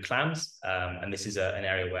blue clams, and this is an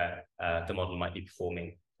area where the model might be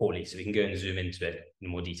performing poorly. So we can go and zoom into it in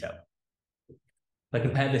more detail. If I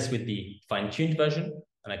compare this with the fine-tuned version,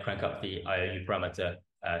 and I crank up the IOU parameter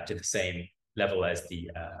to the same level as the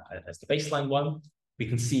baseline one, we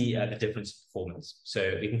can see the difference in performance.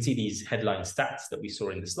 So we can see these headline stats that we saw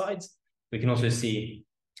in the slides. We can also see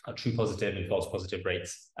true positive and false positive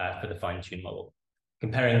rates for the fine-tuned model.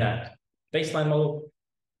 Comparing that baseline model,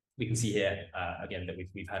 we can see here again that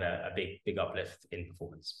we've had a big uplift in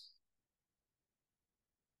performance.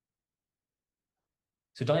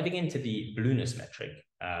 So diving into the blueness metric,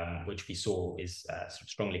 which we saw is sort of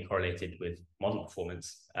strongly correlated with model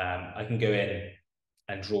performance, I can go in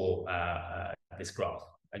and draw this graph.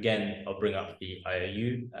 Again, I'll bring up the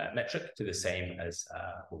IOU metric to the same as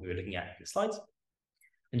what we were looking at in the slides.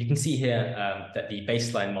 And you can see here that the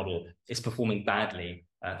baseline model is performing badly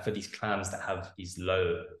for these clams that have these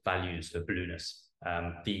low values of blueness.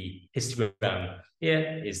 The histogram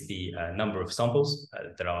here is the number of samples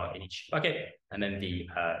that are in each bucket, and then the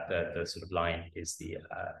sort of line is the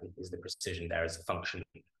precision there as a function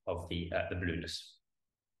of the blueness.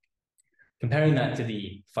 Comparing that to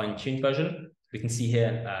the fine-tuned version, we can see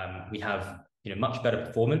here we have much better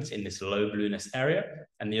performance in this low blueness area,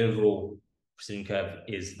 and the overall precision curve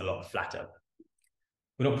is a lot flatter.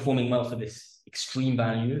 We're not performing well for this extreme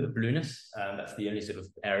value of blueness. That's the only sort of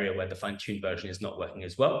area where the fine-tuned version is not working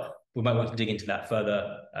as well. We might want to dig into that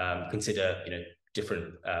further, consider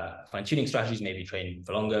different fine-tuning strategies, maybe train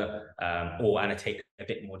for longer, or annotate a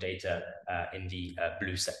bit more data in the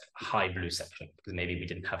high blue section, because maybe we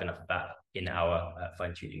didn't have enough of that in our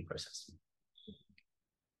fine-tuning process.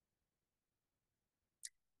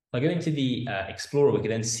 If I go into the Explorer, we can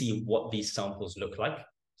then see what these samples look like.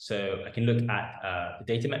 So I can look at the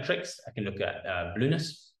data metrics. I can look at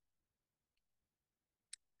blueness.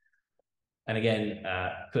 And again,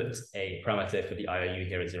 put a parameter for the IOU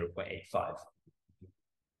here at 0.85.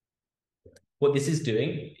 What this is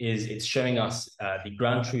doing is it's showing us the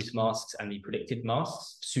ground truth masks and the predicted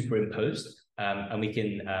masks superimposed. And we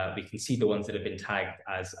can see the ones that have been tagged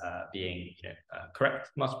as being correct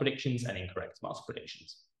mask predictions and incorrect mask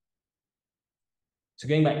predictions. So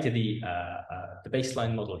going back to the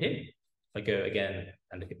baseline model here, if I go again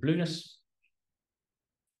and look at blueness,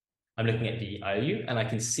 I'm looking at the IOU, and I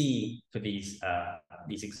can see for these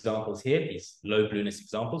examples here, these low blueness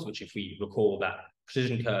examples, which if we recall that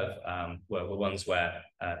precision curve were ones where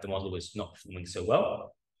the model was not performing so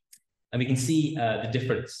well. And we can see the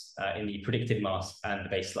difference in the predicted mask and the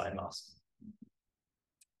baseline mask.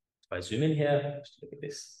 If I zoom in here, just look at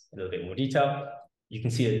this in a little bit more detail, you can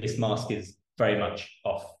see that this mask is very much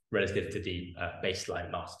off relative to the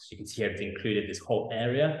baseline mask. So you can see here it's included this whole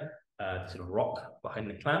area, the sort of rock behind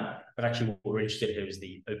the clam, but actually what we're interested in here is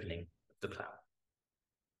the opening of the clam.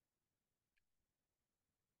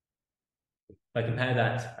 If I compare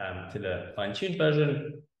that to the fine-tuned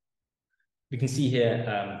version, we can see here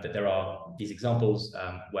that there are these examples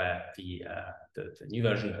where the new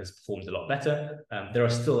version has performed a lot better. There are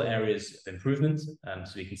still areas of improvement.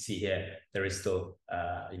 So we can see here there is still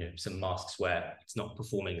some masks where it's not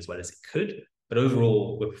performing as well as it could, but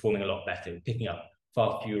overall we're performing a lot better. We're picking up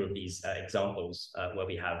far fewer of these examples where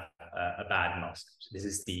we have a bad mask. So this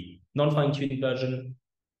is the non-fine-tuned version,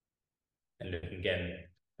 and looking again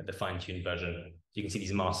at the fine-tuned version, you can see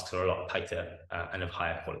these masks are a lot tighter and of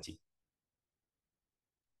higher quality.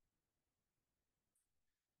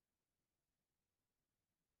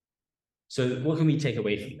 So what can we take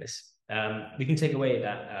away from this? We can take away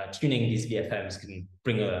that tuning these VFMs can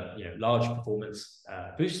bring a large performance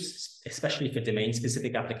boosts, especially for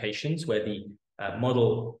domain-specific applications where the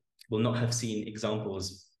model will not have seen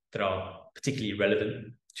examples that are particularly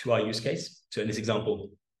relevant to our use case. So in this example,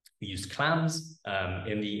 We used clams.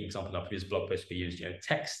 In the example in our previous blog post, we used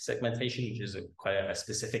text segmentation, which is quite a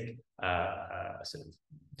specific sort of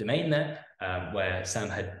domain there, where Sam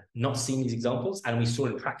had not seen these examples, and we saw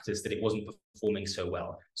in practice that it wasn't performing so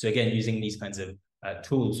well. So again, using these kinds of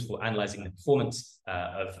tools for analyzing the performance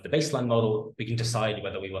of the baseline model, we can decide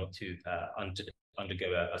whether we want to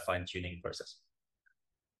undergo a fine-tuning process.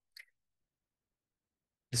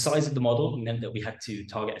 The size of the model meant that we had to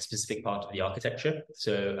target a specific part of the architecture.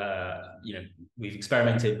 So, we've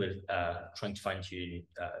experimented with trying to fine-tune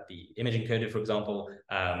the image encoder, for example,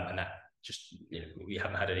 and that just, we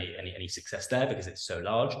haven't had any success there because it's so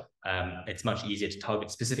large. It's much easier to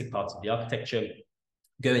target specific parts of the architecture,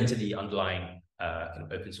 go into the underlying kind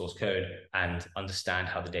of open source code, and understand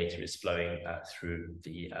how the data is flowing through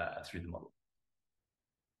the model.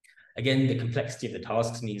 Again, the complexity of the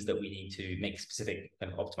tasks means that we need to make specific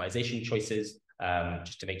kind of optimization choices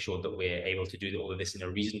just to make sure that we're able to do all of this in a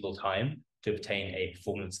reasonable time to obtain a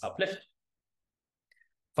performance uplift.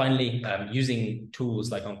 Finally, using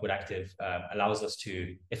tools like Onboard Active allows us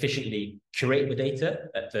to efficiently curate the data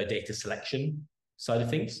at the data selection side of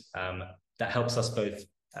things. That helps us both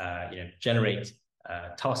generate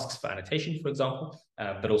tasks for annotation, for example,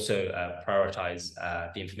 but also prioritize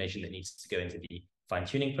the information that needs to go into the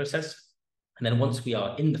fine-tuning process. And then once we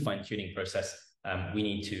are in the fine-tuning process, we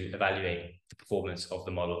need to evaluate the performance of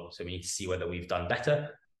the model. So we need to see whether we've done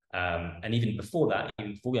better. And even before that,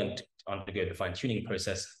 even before we undergo the fine-tuning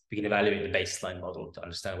process, we can evaluate the baseline model to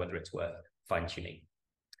understand whether it's worth fine-tuning.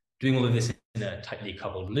 Doing all of this in a tightly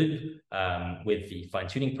coupled loop with the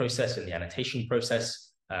fine-tuning process and the annotation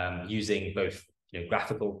process, using both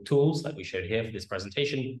graphical tools like we showed here for this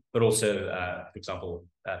presentation, but also, for example,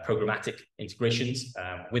 programmatic integrations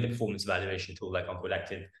with a performance evaluation tool like Onboard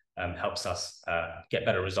Active helps us get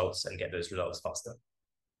better results and get those results faster.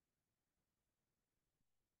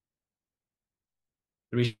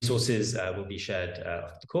 The resources will be shared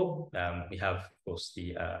after the call. We have, of course,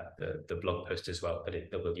 the blog post as well, but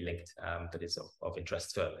that will be linked, that is of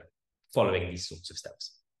interest for following these sorts of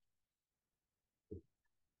steps.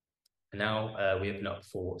 And now we open up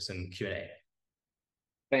for some Q&A.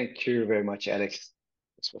 Thank you very much, Alex.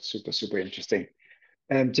 This was super, super interesting.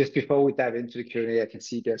 Just before we dive into the Q&A, I can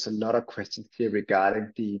see there's a lot of questions here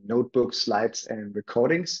regarding the notebooks, slides, and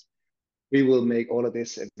recordings. We will make all of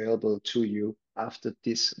this available to you after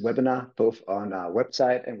this webinar, both on our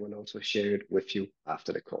website, and we'll also share it with you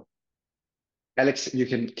after the call. Alex, you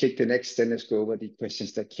can click the next, then let's go over the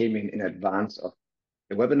questions that came in advance of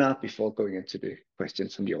the webinar before going into the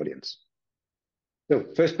questions from the audience. So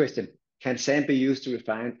first question, can SAM be used to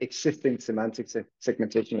refine existing semantic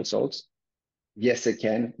segmentation results? Yes, it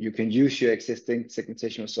can. You can use your existing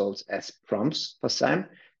segmentation results as prompts for SAM,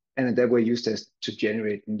 and that were used to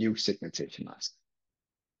generate new segmentation masks.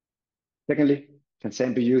 Secondly, can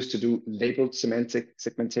SAM be used to do labeled semantic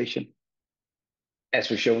segmentation? As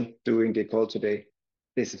we've shown during the call today,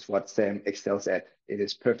 this is what SAM excels at. It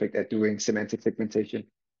is perfect at doing semantic segmentation.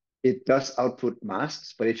 It does output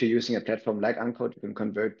masks, but if you're using a platform like Uncode, you can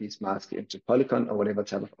convert these masks into polygon or whatever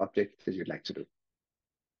type of object that you'd like to do.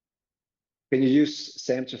 Can you use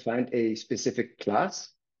SAM to find a specific class?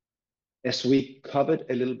 As we covered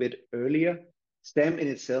a little bit earlier, SAM in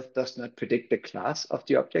itself does not predict the class of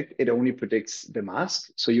the object. It only predicts the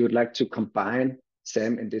mask. So you would like to combine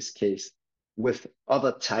SAM in this case with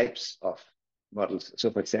other types of models.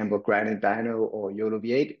 So for example, Grand and Dino or YOLO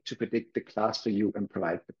V8 to predict the class for you and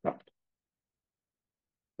provide the prompt.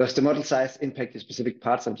 Does the model size impact the specific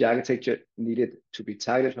parts of the architecture needed to be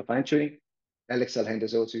targeted for fine-tuning? Alex, I'll hand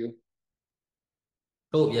this over to you.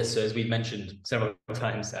 Cool. Yes. So as we've mentioned several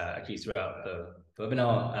times, actually throughout the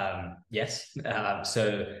webinar, yes.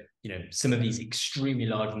 So some of these extremely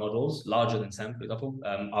large models, larger than SAM, for example,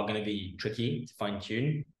 are going to be tricky to fine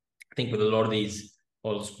tune. I think with a lot of these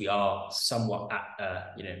models, we are somewhat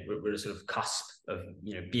at we're a sort of cusp of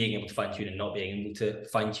being able to fine tune and not being able to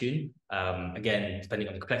fine tune. Again, depending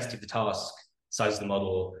on the complexity of the task, size of the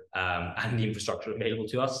model, and the infrastructure available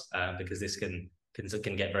to us, because this can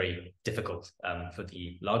get very difficult for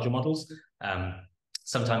the larger models.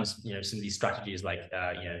 Sometimes, some of these strategies like,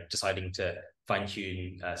 deciding to fine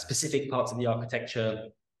tune specific parts of the architecture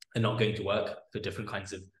are not going to work for different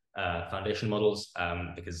kinds of foundation models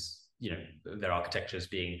because, their architectures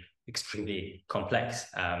being extremely complex.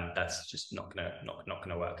 That's just not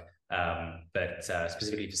gonna work. But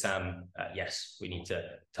specifically for SAM, yes, we need to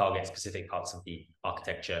target specific parts of the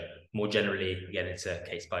architecture. More generally, again, it's a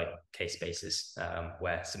case-by-case basis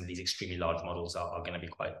where some of these extremely large models are going to be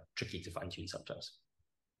quite tricky to fine-tune sometimes.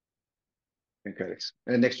 Thank you, Alex.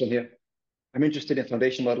 And the next one here. I'm interested in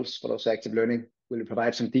foundation models, but also active learning. we'll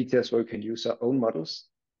provide some details where we can use our own models.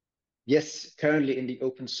 Yes, currently in the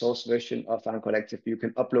open source version of Uncollective, you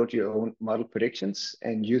can upload your own model predictions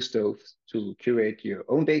and use those to curate your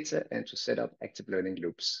own data and to set up active learning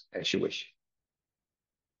loops as you wish.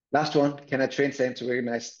 Last one, can I train SAM to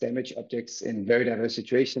recognize damage objects in very diverse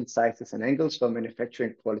situations, sizes, and angles for a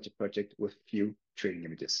manufacturing quality project with few training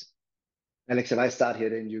images? Alex, if I start here,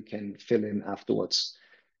 then you can fill in afterwards.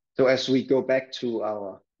 So as we go back to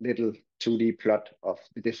our little 2D plot of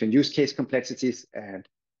the different use case complexities and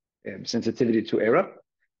sensitivity to error,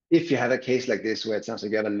 if you have a case like this where it sounds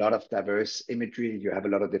like you have a lot of diverse imagery, you have a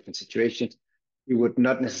lot of different situations, we would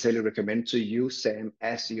not necessarily recommend to use SAM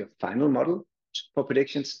as your final model for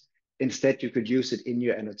predictions. Instead, you could use it in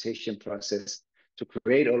your annotation process to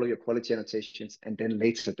create all of your quality annotations and then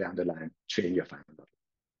later down the line, train your final model.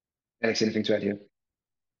 Alex, anything to add here?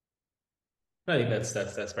 I think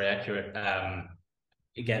that's very accurate.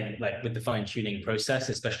 Again, like with the fine-tuning process,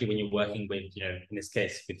 especially when you're working with, in this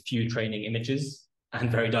case, with few training images and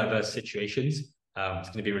very diverse situations, it's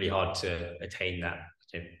going to be really hard to attain that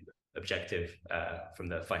objective from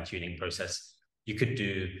the fine-tuning process. You could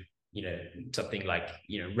do, something like,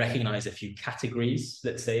 recognize a few categories,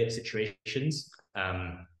 let's say, of situations.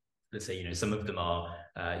 Let's say, some of them are,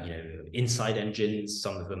 inside engines.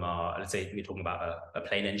 Some of them are, let's say, we're talking about a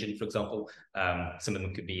plane engine, for example. Some of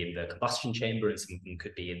them could be in the combustion chamber, and some of them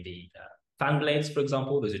could be in the fan blades, for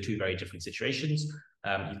example. Those are two very different situations.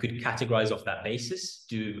 You could categorize off that basis,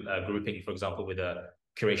 do grouping, for example, with a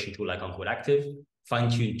curation tool like Uncollective,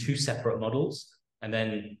 fine-tune two separate models, and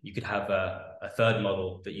then you could have a third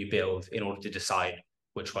model that you build in order to decide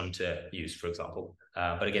which one to use, for example.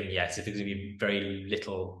 But again, yes, if it's going to be very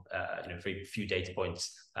little, very few data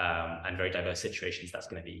points and very diverse situations, that's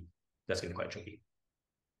going to be quite tricky.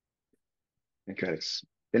 Okay, Alex.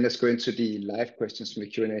 Then let's go into the live questions from the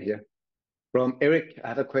Q&A here. From Eric, I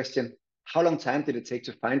have a question. How long time did it take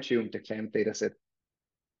to fine-tune the CLAMP dataset?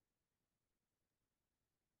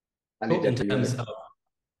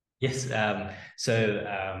 Yes.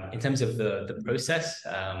 So in terms of the process,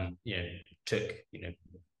 took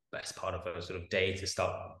best part of a sort of day to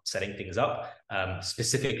start setting things up,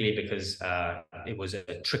 specifically because it was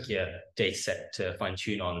a trickier data set to fine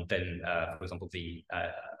tune on than, for example, the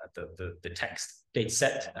text data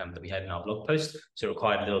set that we had in our blog post. So it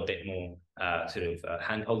required a little bit more sort of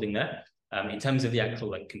hand holding there. In terms of the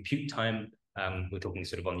actual compute time, we're talking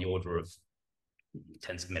sort of on the order of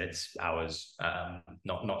tens of minutes, hours,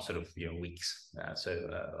 not sort of weeks.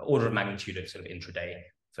 So order of magnitude of sort of intraday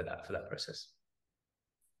for that process.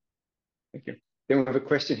 Thank you. Then we have a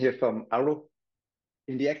question here from Auro.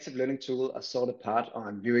 In the active learning tool, I saw the part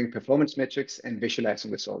on viewing performance metrics and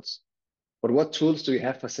visualizing results. But what tools do you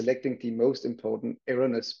have for selecting the most important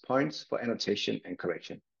erroneous points for annotation and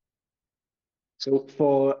correction? So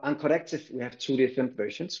for Uncollective, we have two different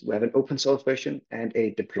versions. We have an open source version and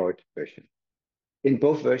a deployed version. In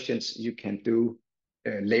both versions, you can do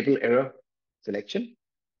label error selection.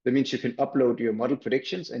 That means you can upload your model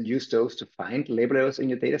predictions and use those to find label errors in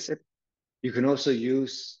your dataset. You can also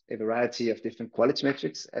use a variety of different quality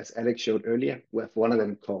metrics, as Alex showed earlier. We have one of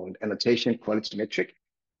them called annotation quality metric,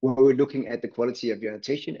 where we're looking at the quality of your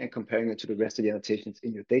annotation and comparing it to the rest of the annotations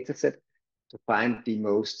in your dataset to find the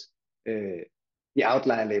most, the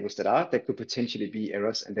outlier labels that could potentially be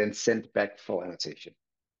errors and then send back for annotation.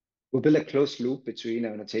 We'll build a closed loop between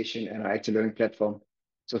our annotation and our active learning platform.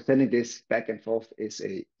 So sending this back and forth is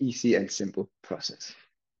an easy and simple process.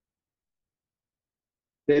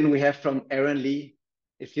 Then we have from Aaron Lee,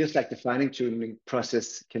 it feels like the fine-tuning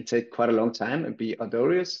process can take quite a long time and be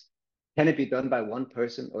arduous. Can it be done by one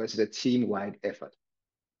person or is it a team-wide effort?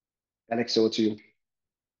 Alex, over to you.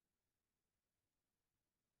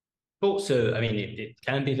 Cool. So, I mean, it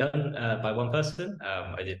can be done by one person.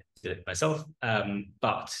 I did it myself.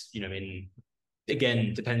 But,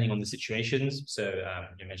 again, depending on the situations. So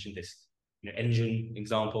you mentioned this engine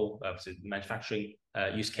example, so manufacturing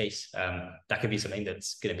use case. That could be something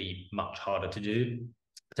that's going to be much harder to do.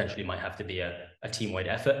 Potentially might have to be a team-wide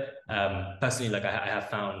effort. Personally, like I have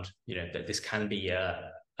found, that this can be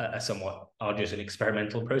a somewhat arduous and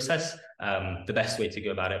experimental process. The best way to go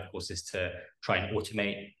about it, of course, is to try and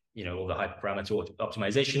automate all the hyperparameter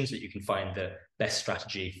optimizations so that you can find the best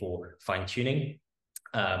strategy for fine-tuning.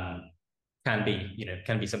 Can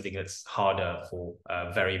be something that's harder for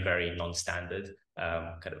very, very non-standard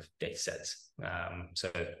kind of data sets.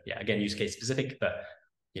 So yeah, again, use case specific, but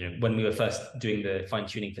when we were first doing the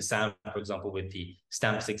fine-tuning for SAM, for example, with the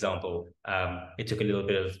stamps example, it took a little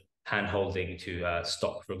bit of hand-holding to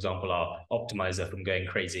stop, for example, our optimizer from going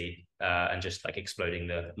crazy and just like exploding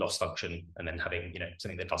the loss function and then having,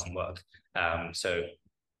 something that doesn't work. So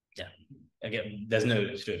yeah, again, there's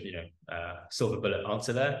no sort of, silver bullet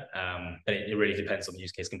answer there, but it really depends on the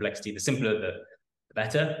use case complexity. The simpler, the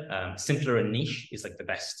better. Simpler and niche is like the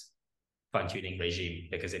best fine-tuning regime,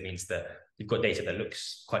 because it means that you've got data that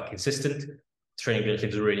looks quite consistent, training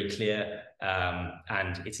objectives are really clear,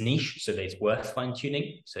 and it's niche, so that it's worth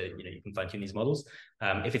fine-tuning. So, you can fine-tune these models.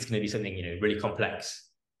 If it's going to be something, really complex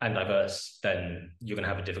and diverse, then you're going to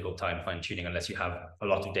have a difficult time fine-tuning unless you have a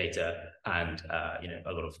lot of data and,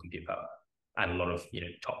 a lot of compute power and a lot of,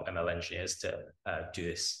 top ML engineers to do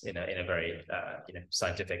this in a very,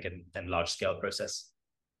 scientific and large-scale process.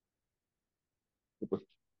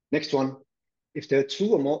 Next one. If there are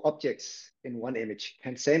two or more objects in one image,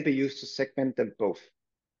 can SAM be used to segment them both?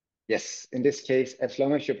 Yes, in this case, as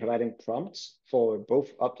long as you're providing prompts for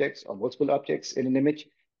both objects or multiple objects in an image,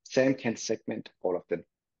 SAM can segment all of them.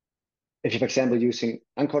 If you're, for example, using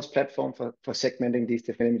Ankor's platform for segmenting these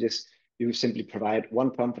different images, you simply provide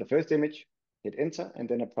one prompt for the first image, hit enter, and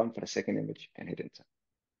then a prompt for the second image and hit enter.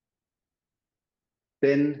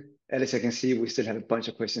 Then, as I can see, we still have a bunch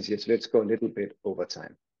of questions here, so let's go a little bit over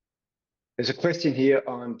time. There's a question here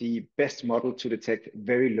on the best model to detect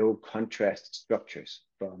very low contrast structures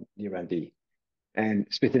from NeuRAND. And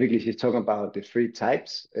specifically, he's talking about the three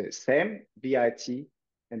types, SAM, VIT,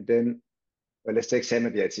 and then, well, let's take SAM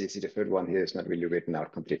and VIT. See, the third one here is not really written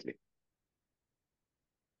out completely.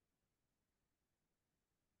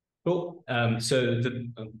 Cool. So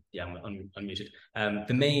yeah, I'm unmuted.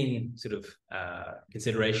 The main sort of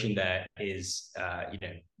consideration there is,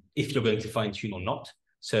 if you're going to fine tune or not.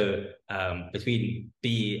 So between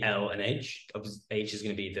B, L, and H, H is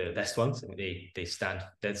going to be the best ones.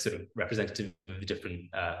 They're sort of representative of the different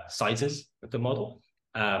sizes of the model.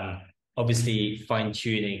 Obviously, fine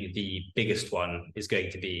tuning the biggest one is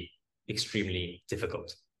going to be extremely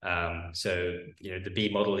difficult. So, the B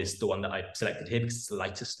model is the one that I selected here because it's the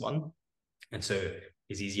lightest one. And so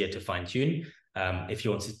it's easier to fine tune. If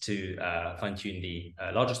you wanted to fine tune the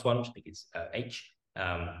largest one, which I think is H,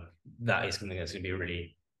 that is something that's going to be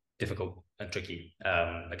really difficult and tricky.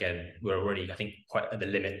 Again, we're already, I think, quite at the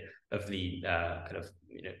limit of the kind of,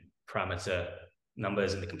 parameter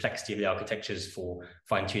numbers and the complexity of the architectures for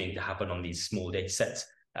fine tuning to happen on these small data sets.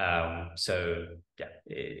 So yeah,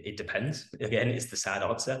 it depends. Again, it's the sad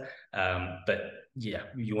answer. But yeah,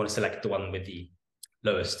 you want to select the one with the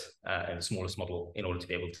lowest and smallest model in order to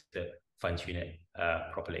be able to fine tune it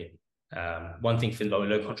properly. One thing for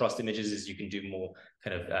low contrast images is you can do more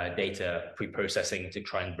kind of data pre-processing to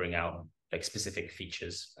try and bring out like specific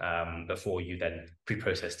features before you then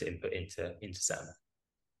pre-process the input into SAM.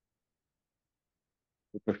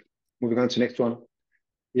 Moving on to the next one.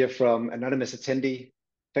 Here from anonymous attendee.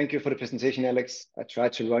 Thank you for the presentation, Alex. I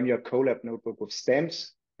tried to run your Colab notebook with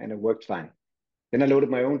stamps and it worked fine. Then I loaded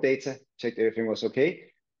my own data, checked everything was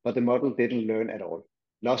okay, but the model didn't learn at all.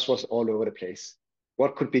 Loss was all over the place.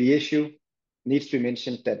 What could be the issue? Needs to be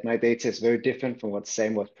mentioned that my data is very different from what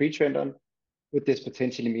SAM was pre-trained on. Would this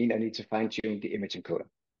potentially mean I need to fine-tune the image encoder?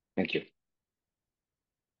 Thank you.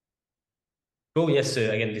 Cool. Yes. So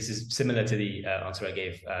again, this is similar to the answer I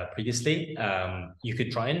gave previously. You could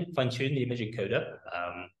try and fine-tune the image encoder.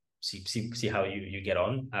 See how you get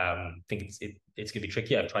on. I think it's going to be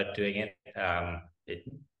tricky. I've tried doing it. It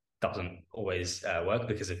doesn't always work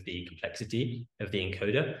because of the complexity of the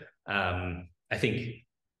encoder. I think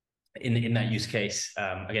in that use case,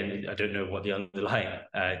 again, I don't know what the underlying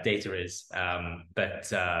data is, but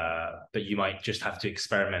you might just have to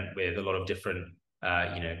experiment with a lot of different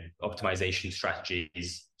optimization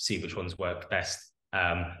strategies, see which ones work best.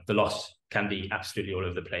 The loss can be absolutely all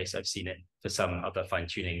over the place. I've seen it for some other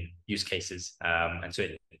fine-tuning use cases. And so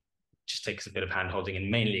it just takes a bit of hand-holding and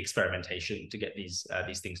mainly experimentation to get these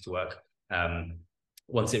things to work.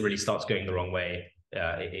 Once it really starts going the wrong way,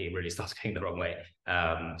 it really starts going the wrong way.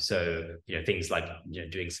 So, things like,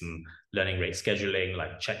 doing some learning rate scheduling,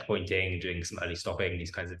 like checkpointing, doing some early stopping,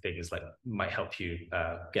 these kinds of things might help you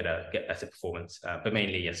get better performance. But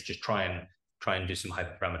mainly, yes, just try and do some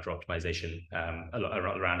hyperparameter optimization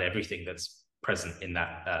around everything that's present in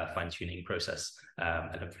that fine-tuning process,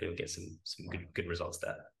 and hopefully you'll get some good results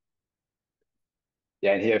there.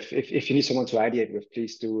 Yeah, and here, if you need someone to ideate with,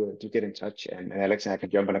 please do get in touch, and Alex and I can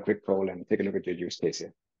jump on a quick call and take a look at your use case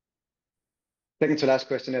here. Second to last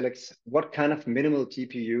question, Alex. What kind of minimal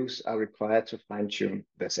GPUs are required to fine-tune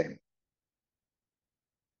the SAM?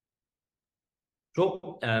 Sure.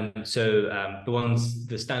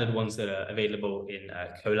 The standard ones that are available in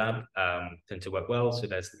Colab tend to work well. So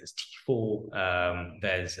there's T4,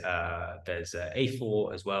 there's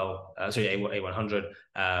A4 as well. Sorry, A100.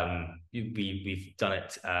 We've done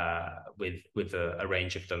it with a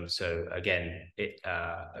range of them. So again, it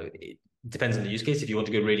depends on the use case. If you want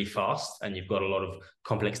to go really fast and you've got a lot of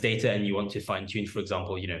complex data and you want to fine tune, for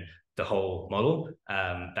example, the whole model,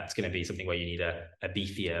 that's going to be something where you need a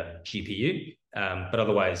beefier GPU. But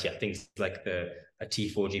otherwise, yeah, things like a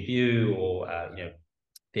T4 GPU or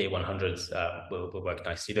the A100s will work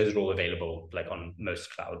nicely. Those are all available like on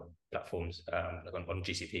most cloud platforms, like on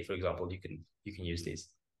GCP, for example. You can use these,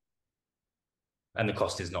 and the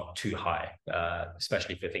cost is not too high,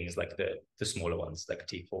 especially for things like the smaller ones, like a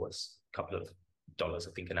T4 is a couple of dollars,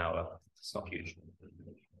 I think, an hour. It's not huge.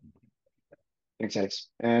 Thanks, Alex.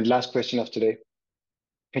 And last question of today.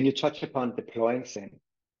 Can you touch upon deploying SAM?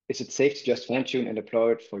 Is it safe to just fine-tune and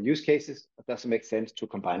deploy it for use cases, or does it make sense to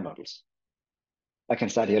combine models? I can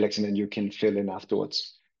start here, Alex, and then you can fill in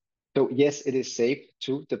afterwards. So yes, it is safe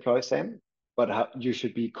to deploy SAM, but you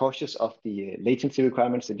should be cautious of the latency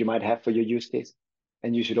requirements that you might have for your use case.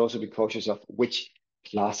 And you should also be cautious of which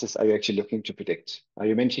classes are you actually looking to predict.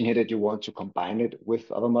 You mentioned here that you want to combine it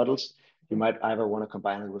with other models. You might either want to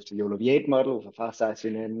combine it with the YOLO V8 model, with a fast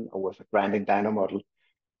CNN, or with a grinding Dino model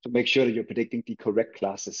to make sure that you're predicting the correct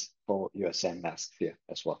classes for your SAM mask here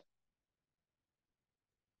as well.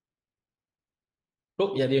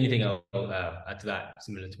 Cool. Yeah, the only thing I'll add to that,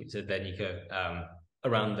 similar to what you said there, Nico,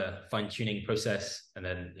 around the fine-tuning process and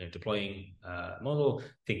then deploying model, I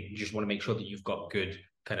think you just want to make sure that you've got good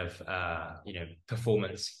kind of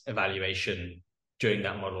performance evaluation during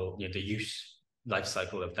that model, the use life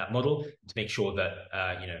cycle of that model to make sure that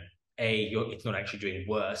it's not actually doing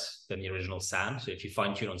worse than the original SAM. So if you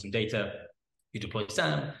fine-tune on some data, you deploy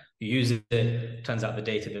SAM, you use it, turns out the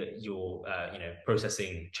data that you're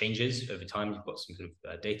processing changes over time. You've got some sort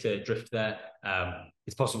of data drift there.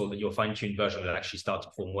 It's possible that your fine-tuned version will actually start to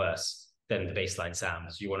perform worse than the baseline SAM.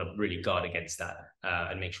 So you want to really guard against that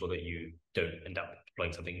and make sure that you don't end up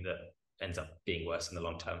deploying something that ends up being worse in the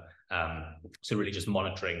long term. So really just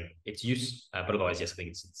monitoring its use. But otherwise, yes, I think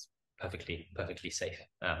it's perfectly safe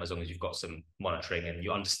as long as you've got some monitoring and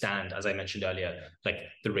you understand, as I mentioned earlier, like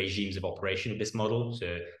the regimes of operation of this model.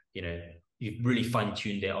 So you've really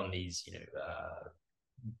fine-tuned it on these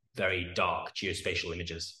very dark geospatial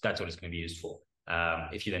images. That's what it's going to be used for.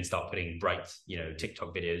 If you then start putting bright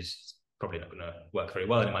TikTok videos, it's probably not going to work very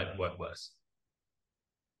well and it might work worse.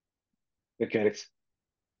 Okay, Alex.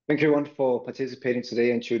 Thank you everyone for participating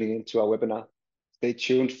today and tuning into our webinar. Stay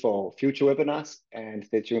tuned for future webinars and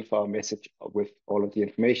stay tuned for our message with all of the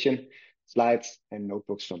information, slides, and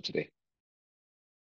notebooks from today.